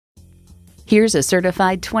Here's a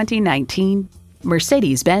certified 2019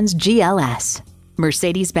 Mercedes-Benz GLS.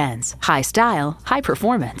 Mercedes-Benz, high style, high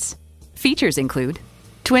performance. Features include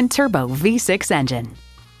twin-turbo V6 engine,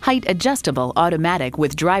 height-adjustable automatic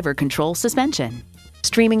with driver control suspension,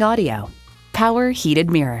 streaming audio, power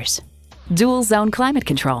heated mirrors, dual-zone climate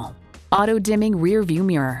control, auto-dimming rear-view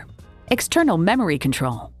mirror, external memory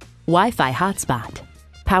control, Wi-Fi hotspot,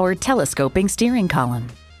 power telescoping steering column,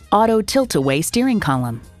 auto tilt-away steering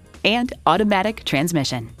column, and automatic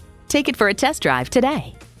transmission. Take it for a test drive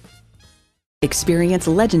today. Experience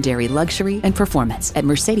legendary luxury and performance at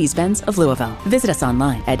Mercedes-Benz of Louisville. Visit us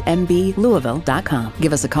online at mblouisville.com.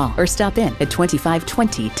 Give us a call or stop in at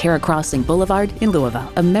 2520 Terra Crossing Boulevard in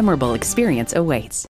Louisville. A memorable experience awaits.